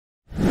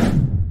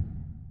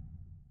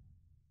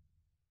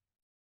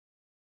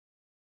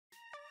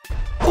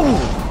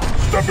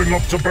Stepping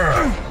up to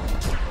bat.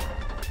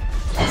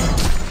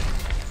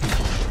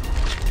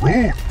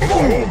 Root for the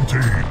home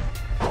team.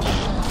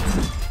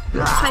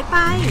 ถอยไป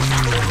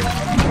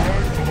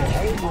Time for the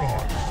home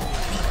run.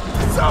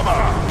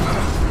 Summer.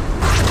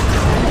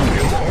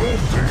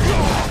 Home team.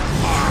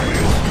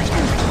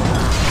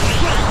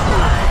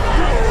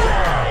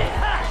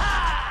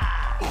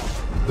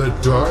 The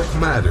dark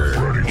matter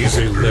is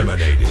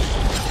eliminated.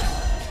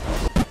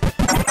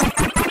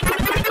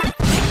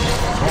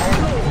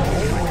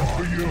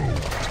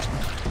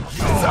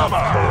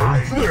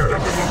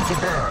 Stepping up to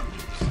bat.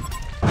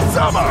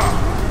 Summer.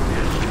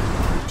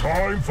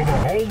 Time for the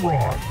home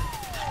run.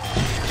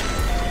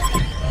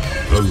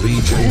 The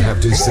Legion have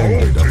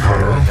descended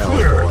upon a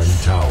hellborn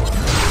tower.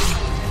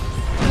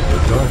 The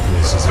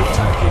darkness is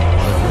attacking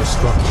one of your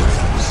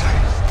structures.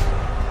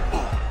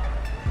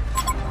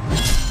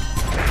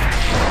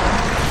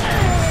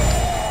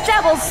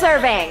 Double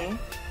serving.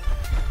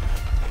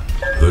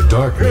 The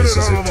darkness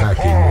is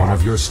attacking one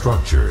of your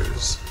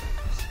structures.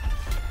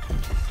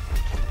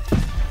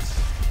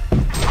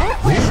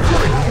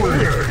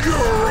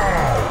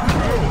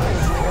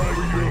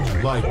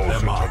 Light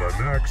them up. To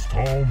the next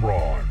home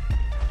run.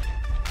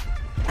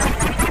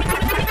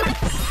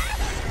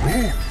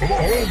 Root for the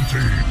home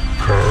team.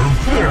 Curve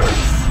this.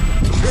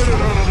 Get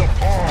it out of the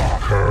park.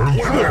 Curve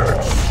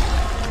this.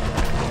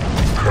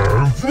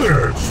 Curve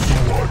this.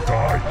 Or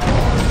die.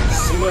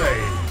 Slay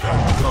the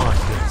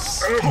darkness.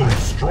 Every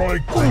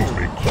strike brings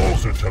me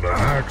closer to the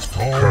next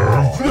home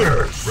run. Curve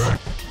this.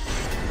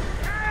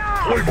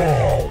 Play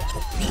ball.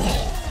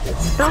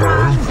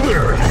 Curve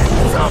this.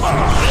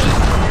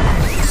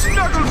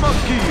 Snuggle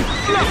monkey,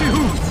 fluffy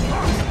hoop.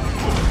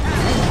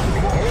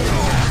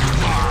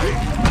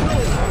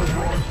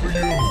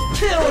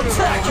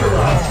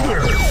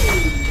 Spectacular!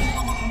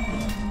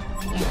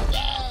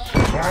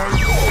 Time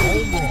for the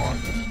home run.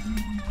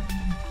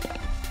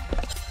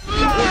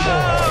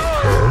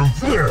 Curve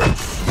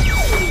this.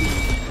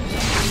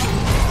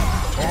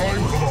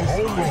 Time for the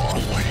home run.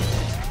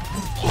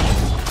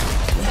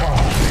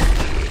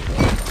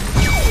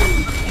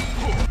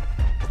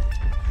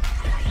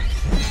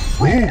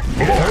 Root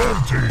for the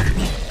home team.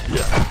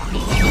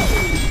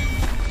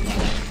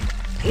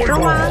 Play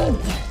ball.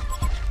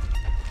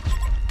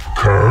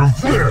 Curve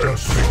this.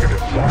 Just taking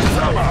it one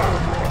summer.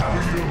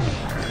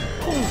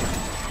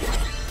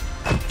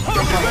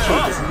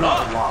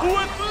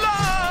 With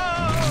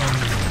love!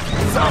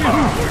 Summer!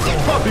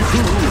 Puppy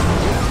poo!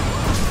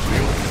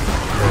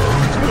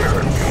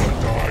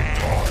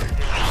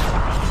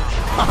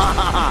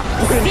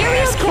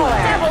 Serious killer.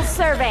 Double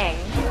serving.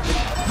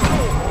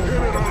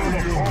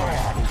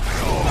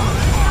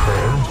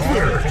 Curve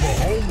this.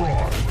 Home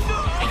run.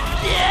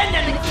 Again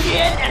and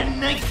again and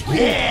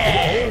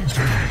again!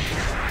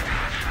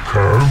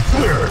 Curve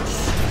this.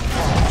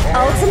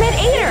 Ultimate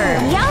eater.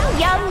 Yum,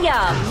 yum,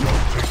 yum.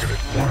 Taking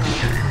it one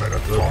game at a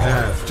The time.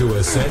 path to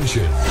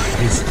ascension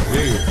is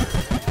clear.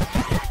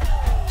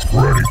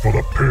 Ready for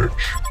the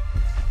pitch.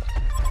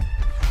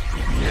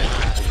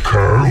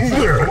 Curve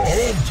this.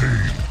 Home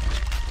team.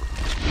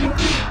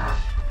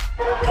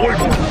 Play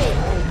ball.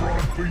 Home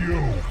run for you.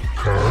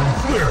 Curve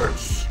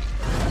this.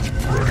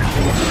 Ready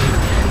for the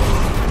pitch.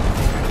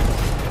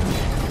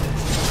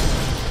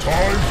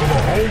 Time for the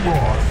home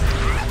run.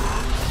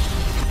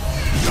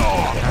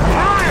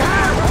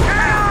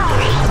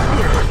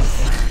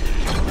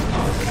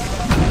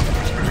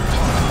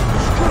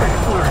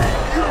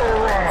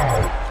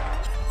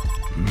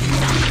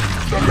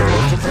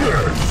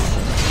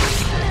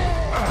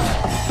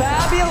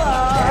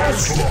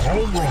 Fabulous! For the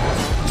home run.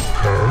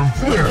 Curve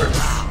this.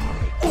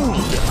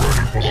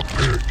 Ready for the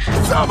pitch.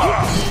 Summer!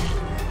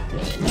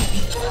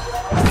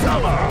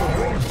 Summer!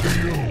 Run for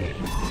you.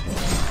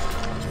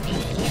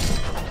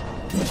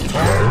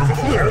 Time for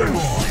the home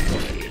run.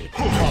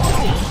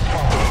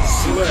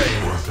 Slay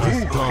the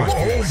Home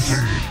darkness.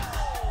 team.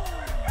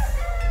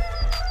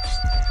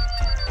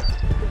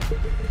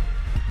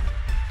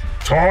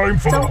 Time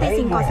for โจ the มตี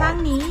สิ่ง home ก่อสร้าง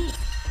run. นี้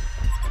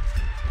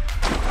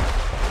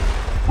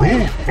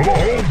Root for the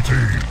home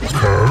team.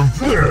 Curve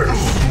this.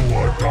 Do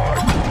or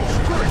die.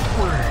 Strike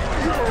free.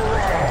 You're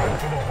out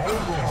for the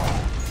home run.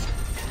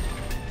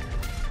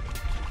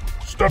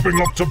 Stepping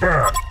up to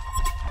bat.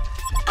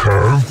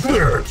 Curve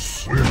this.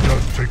 We're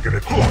just taking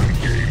it one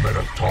game at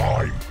a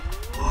time.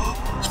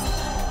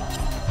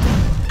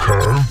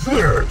 Curve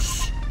this.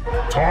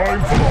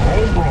 Time for the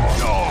home run.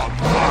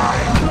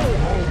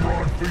 Home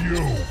run for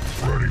you.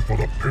 Ready for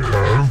the pitch.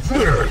 Curve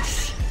this.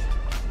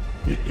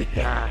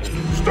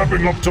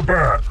 Stepping up to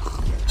bat.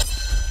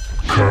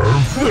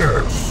 Curve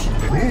this.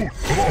 Root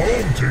for the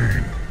home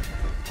team.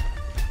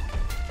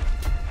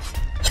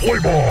 Play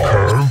ball.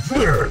 Curve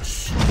this.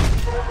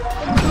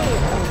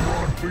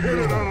 Run for you. Get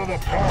it out of the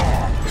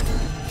park.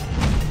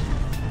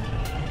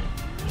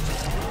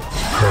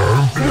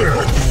 Curve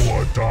this. Do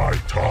or die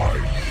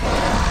time.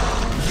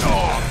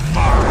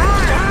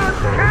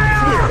 Curve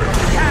this.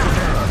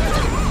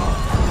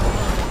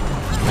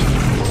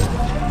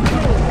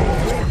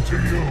 On to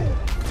you.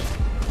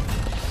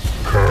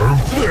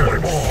 Curve this. Play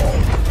ball.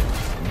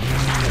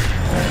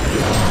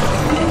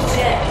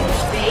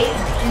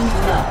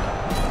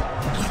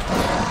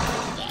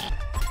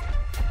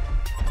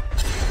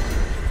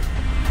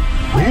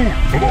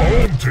 for the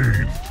home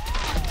team.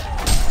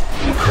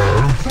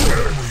 Curve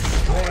six.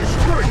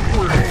 Strike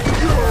three.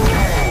 You're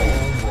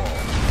out.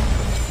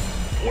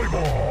 Play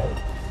ball.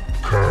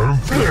 Curve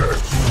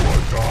six.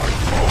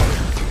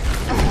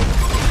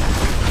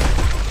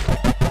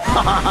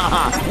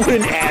 What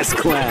an ass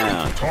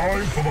clown!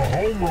 Time for the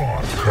home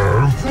run.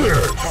 Curve six.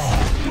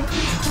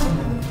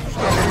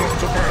 Stepping up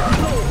to bat.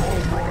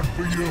 Home run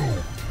for you.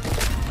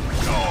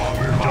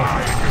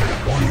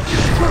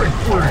 Strike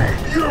three.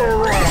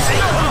 You're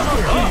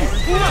out.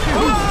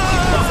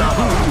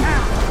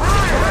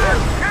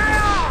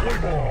 Play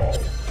ball.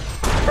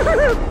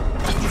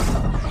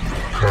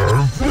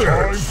 Curve six.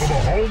 Time for the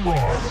home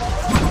run.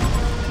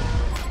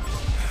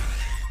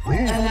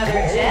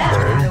 Another gem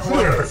in the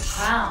warrior's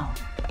crown.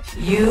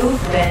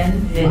 You've been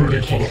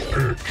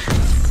vindicated.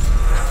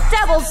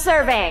 Double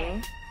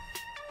serving.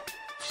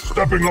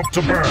 Stepping up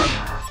to bat.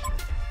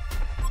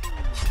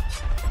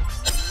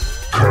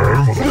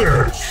 Curve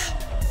six.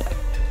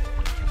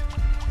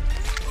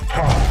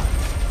 Ha.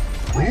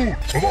 Root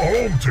for the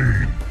home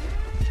team.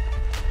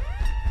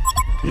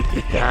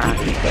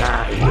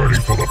 Ready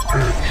for the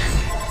pitch.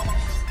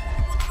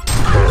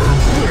 Curve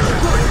six.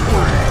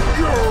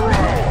 You're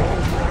out.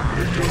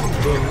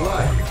 The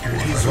light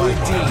is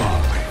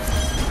redeemed.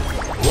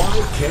 Why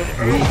can't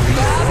we be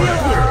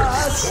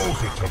friends?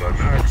 Closer to the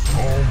next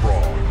home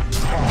run.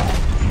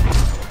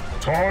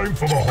 Time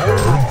for the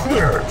home run.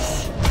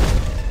 Six.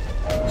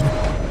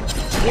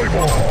 Play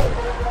ball.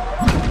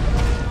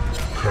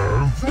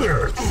 Curve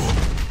six.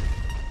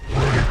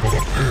 Ready for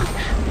the pitch.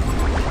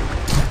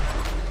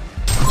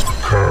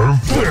 Curve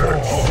six.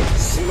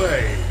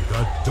 Slay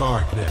the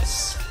darkness.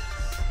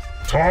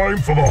 Time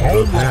for the The home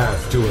run. path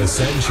to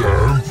ascension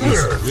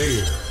is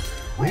clear.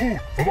 Root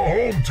for the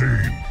home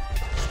team.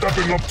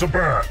 Stepping up to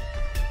bat.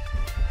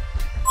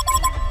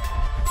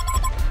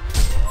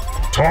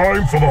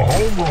 Time for the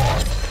home run.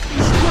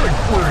 Strike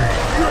three.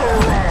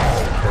 You're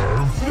out.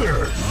 Curve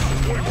six.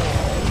 Play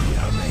ball.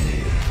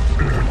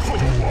 It's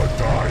do or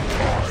die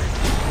time.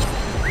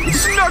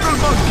 Snuggle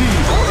monkey!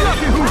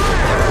 Lucky hoop!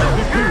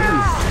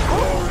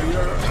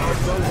 Warrior of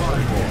the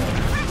Bible.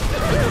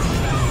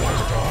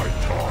 Die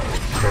time.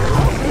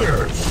 Curve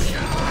six.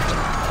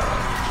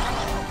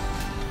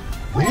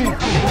 Root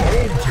for the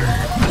home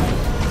team.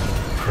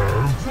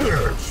 Curve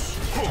six.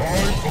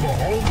 Time for the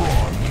home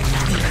run.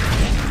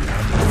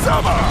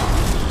 Summer!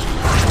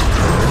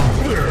 Curve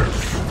six.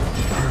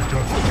 You're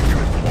just taking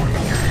it one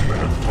game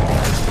at a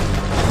time.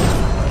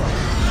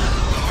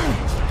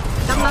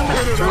 กำลังแบ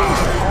บ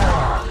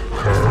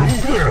Curve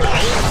six.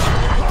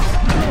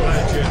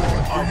 Legend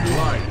of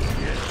light.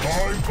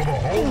 Time for the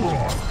home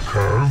run.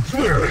 Curve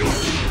six.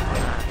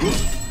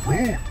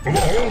 Root for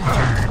the home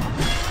team.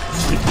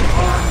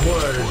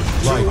 Onward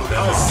like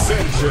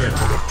ascension.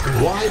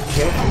 Why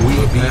can't we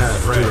be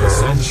friends?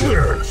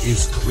 Ascension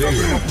is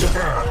clear. Up to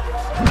bat.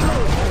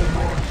 Home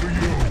run for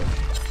you.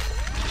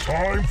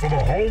 Time for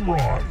the home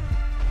run.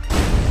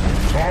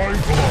 Time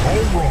for the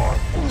home run.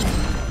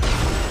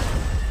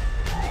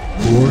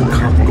 Poor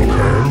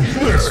Conqueror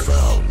has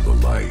found the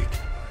light.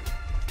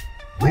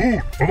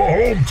 Root for the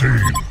home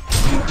team.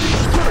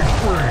 Strike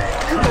three.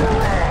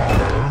 You're out.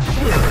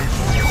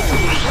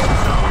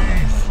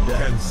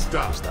 And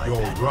stop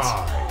your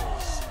rise.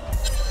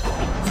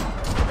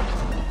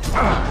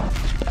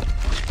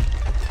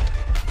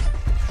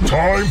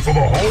 Time for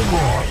the home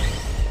run.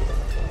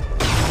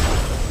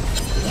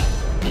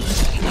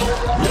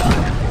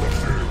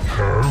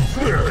 Curve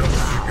six.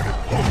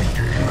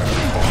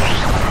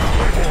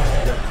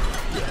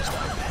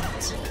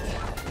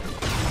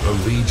 The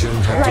Legion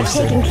have Like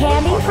taking descended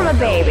candy from a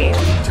baby.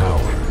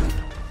 tower.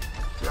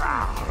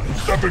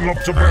 Stepping up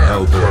to bat.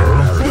 Hellborn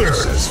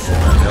barracks has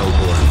fallen.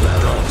 Hellborn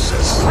barracks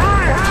has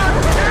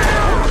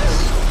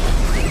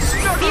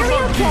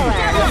Serial killer.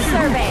 Double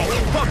serving.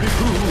 Puppy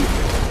poo!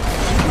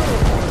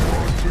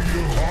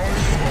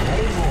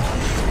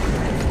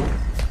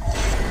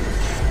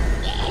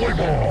 Play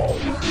ball.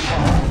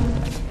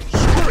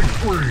 Strike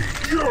three.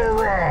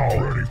 You're out.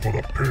 Ready for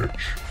the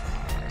pitch.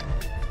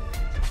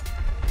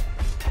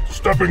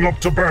 Stepping up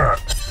to bat.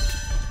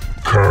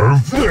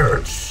 Curve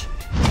six.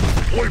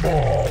 Play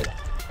ball.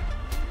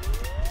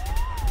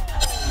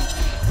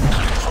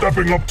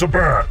 Stepping up to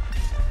bat.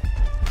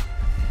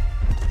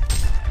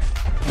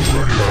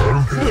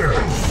 Curve six.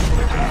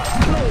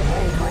 No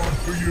home run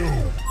for you.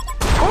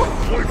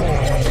 Play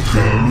ball.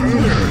 Curve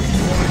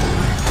six.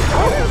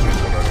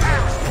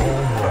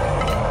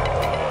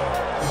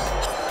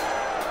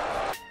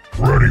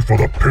 Ready for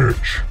the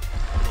pitch.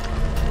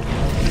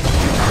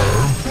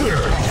 Curve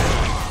six.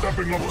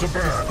 Stepping up to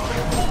bat.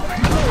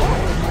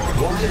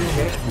 Why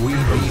can't we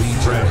be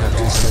friends? Have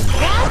descended.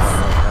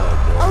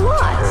 A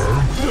lot.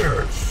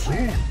 Curve six.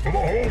 Root for the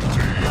home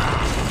team.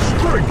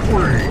 Strike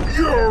three.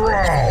 You're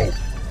out.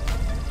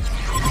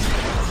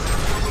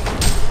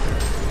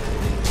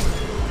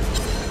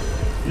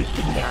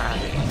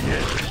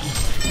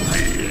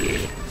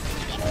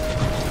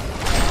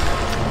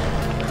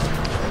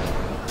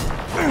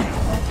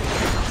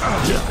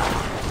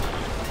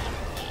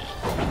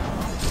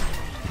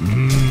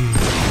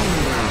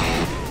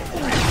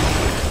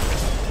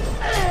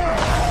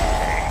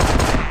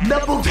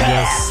 Double The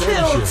tap.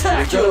 ascension is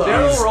complete.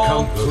 The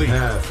Complete.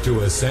 path to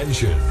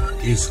ascension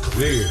is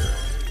clear.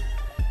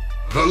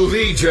 The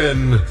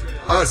Legion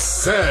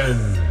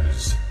ascend.